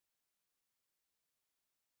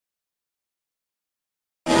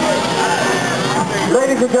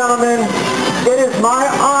Ladies and gentlemen, it is my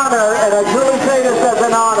honor, and I truly say this as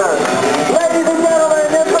an honor. Ladies and gentlemen,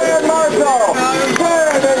 your Grand Marshal,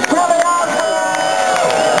 Sharon and Kelly Osbourne.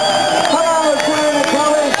 Hello, Sharon and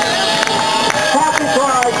Kelly. Happy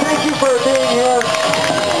Pride. Thank you for being here.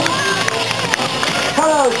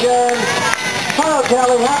 Hello, Sharon. Hello,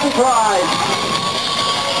 Kelly. Happy Pride.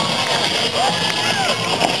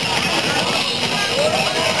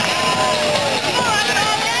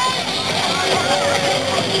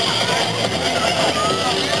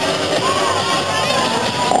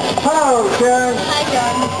 Hello, Sharon. Hi,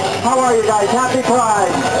 John. How are you guys? Happy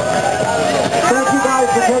Pride. Thank you guys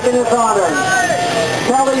for taking this honor.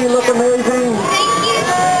 Kelly, you look amazing. Thank you.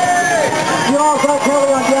 You all saw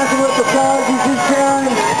Kelly on Dancing with the Stars. You see Sharon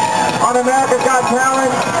on America's Got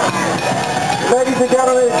Talent. Ladies and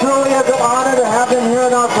gentlemen, it truly is an honor to have them here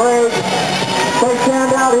in our parade. They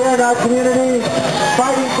stand out here in our community,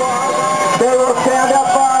 fighting for our rights. They will stand up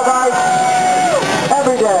for our rights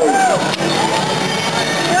every day.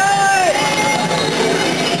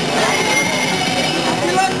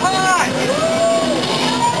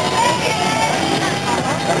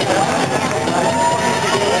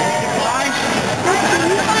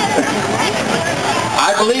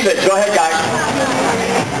 I believe it. Go ahead, guys.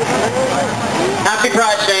 Happy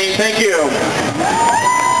Pride, Shane. Thank you.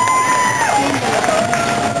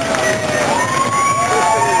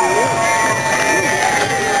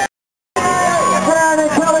 Sharon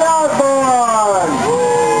and Kelly Osbourne.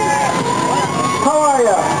 How are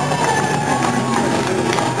you?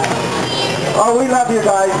 Oh, we love you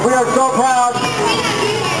guys. We are so proud.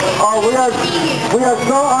 Oh, we are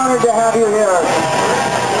so honored to have you here.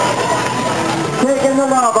 Taking the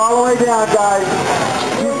love all the way down, guys.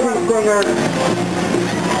 You see singers.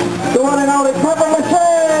 The one and only Mashay.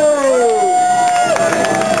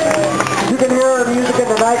 You can hear her music in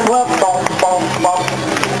the nightclub. Bum, bum, bum.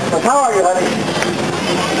 But how are you, honey?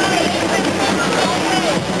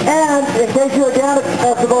 And in case you were down at the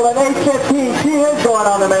festival at 8:15, she is going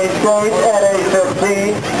on the main stage at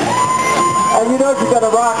 8:15. And you know she's going to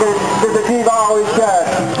rock it because the diva always does.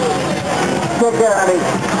 Take care, honey.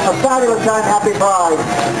 A fabulous time. Happy Pride.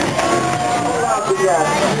 Yes.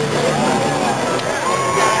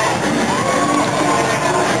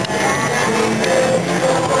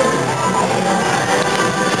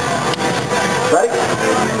 Ready?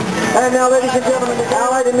 And now, ladies and gentlemen, the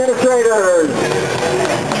Allied Administrators.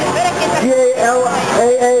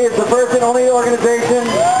 GALAA is the first and only organization.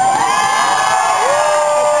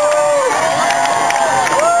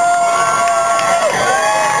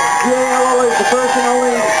 GALAA is the first and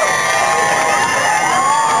only.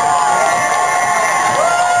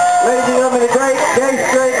 Ladies and gentlemen, the great gay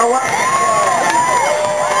straight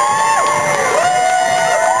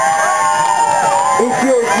each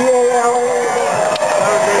year GALAA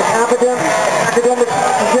academic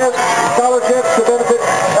scholarships to benefit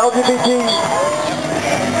LGBT.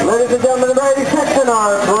 Ladies and gentlemen, the 86th in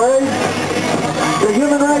our parade, the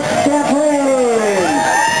Human Rights Campaign.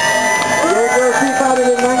 The HRC, founded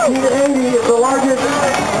in 1980, is the largest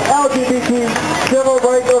LGBT civil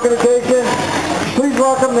rights organization. Please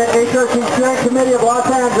welcome the HRC Steering Committee of Los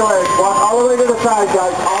Angeles. Walk all the way to the side,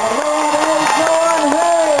 guys. All the way to the side,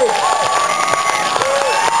 hey!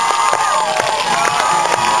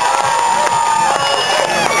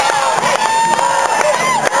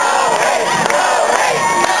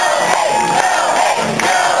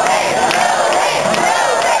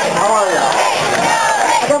 How are you?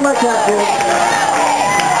 I got my tattoo.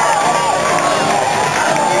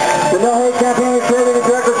 The No Hate Campaign is created in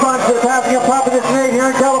direct response to the passing of Proposition 8 here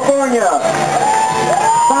in California.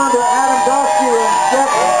 Founder Adam Dosky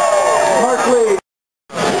and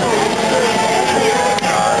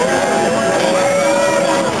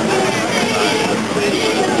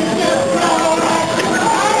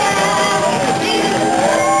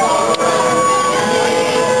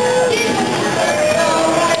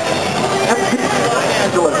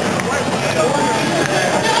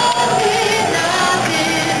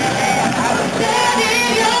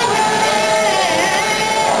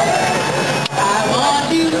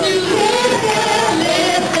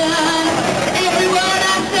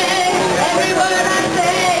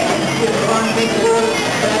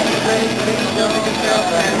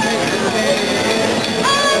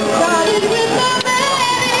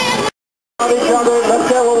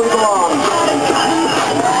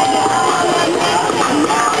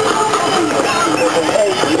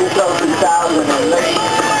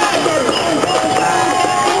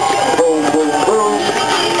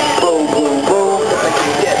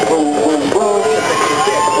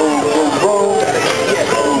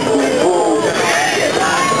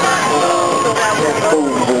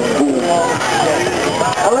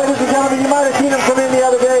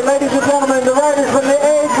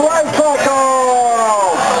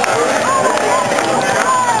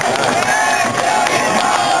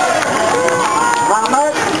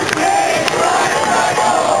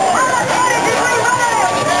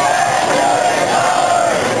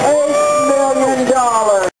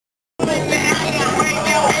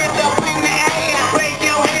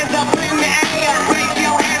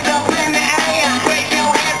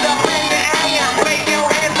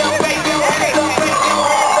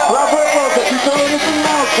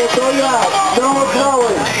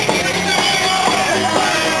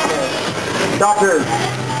Doctors,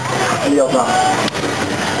 kneel down.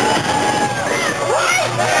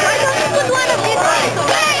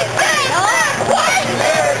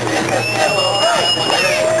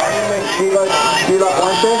 Sheila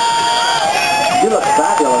Puente, you look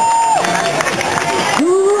fabulous.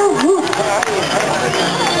 Woo-hoo.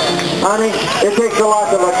 Honey, it takes a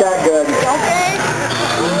lot to look that good. Okay.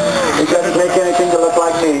 It doesn't take anything to look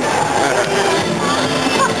like me.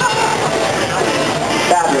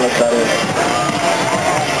 Fabulous, that is.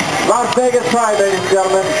 Las Vegas Pride, ladies and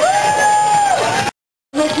gentlemen.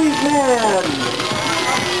 Mickey's men.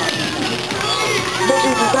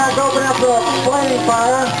 Mickey's is back open after a flaming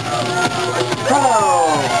fire. Hello.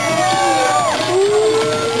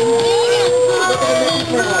 Look at the Mickey's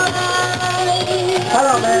men.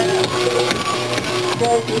 Hello, man.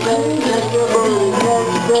 Shake your booty, shake your booty,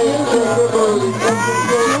 shake your booty, shake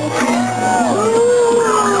your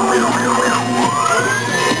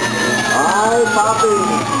Hi, Poppy.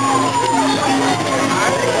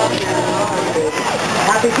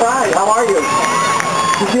 Happy Pride. How are you?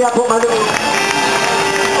 You see, I put my little...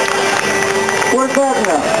 Where's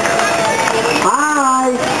Edna?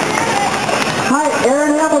 Hi. Hi,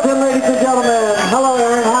 Aaron Hamilton, ladies and gentlemen. Hello,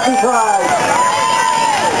 Aaron. Happy Pride.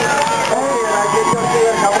 Hey, and I did go see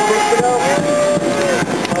it a couple weeks ago.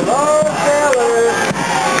 Hello, sailors.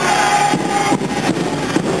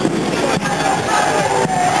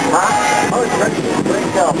 Huh? Oh, it's great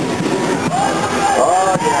show.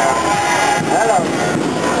 Oh, yeah. Hello.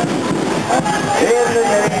 In the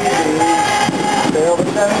Navy, sail the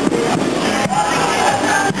 17.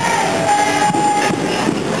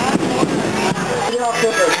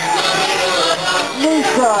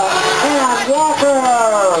 Lisa and Walker.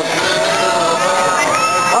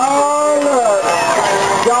 Oh, look.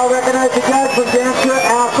 Y'all recognize the guys from Dance Your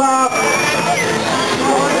Ass Off?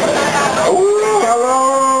 Ooh, hello.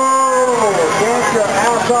 Dance Your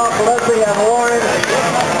Ass Off, Leslie and Warren.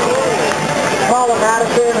 Paula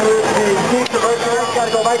Madison, who is the chief commercial. Got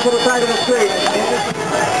to go right to the side of the street.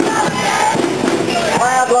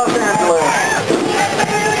 Glad Los Angeles.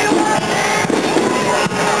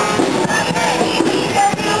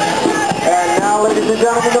 Ladies and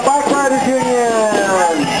gentlemen, the Bike Riders Union!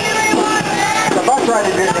 The Bike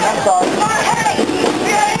Riders Union, I'm sorry.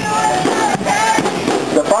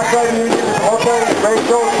 The Bike Riders Union is a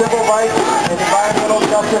multi-racial, civil rights, and environmental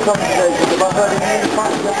justice organization. The Bike Riders Union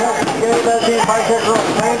sponsors the gay, lesbian, bisexual,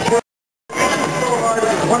 transgender,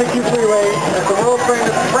 22 freeway at the world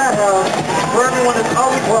famous frat house, where everyone is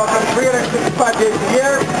always welcome, 365 days a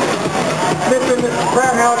year. Mr. and Mrs.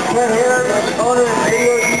 Frat House, head hair, owner and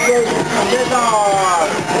radio DJ,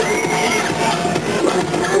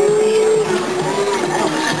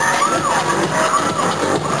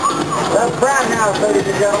 the Frat House, ladies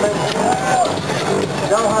and gentlemen.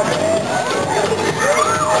 Don't hug me.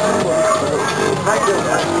 Thank you.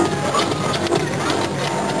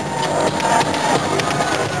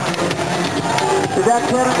 Is that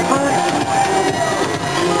clear in front?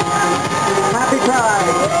 Happy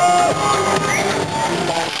Pride.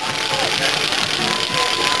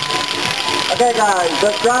 Okay, guys,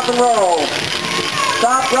 let's drop and roll.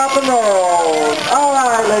 Stop, drop, and roll. All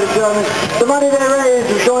right, ladies and gentlemen, the money they raise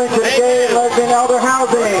is going to the gay and lesbian elder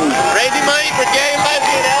housing. Raising money for gay and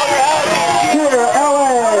lesbian elder housing. Here,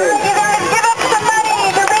 LA. You guys give up some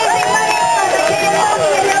money. They're raising money for the gay and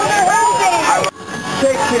lesbian elder housing.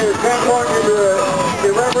 Shakespeare, transform your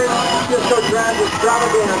irreverent, disco drag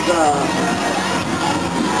extravaganza.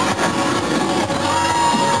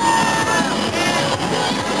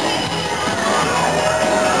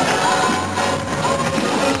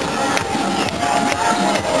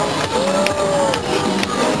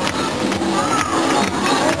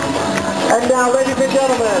 And now, ladies and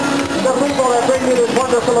gentlemen, the people that bring you this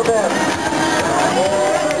wonderful event.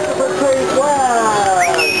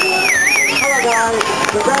 Hello guys,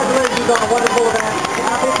 congratulations on a wonderful event.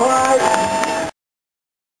 Happy Pride.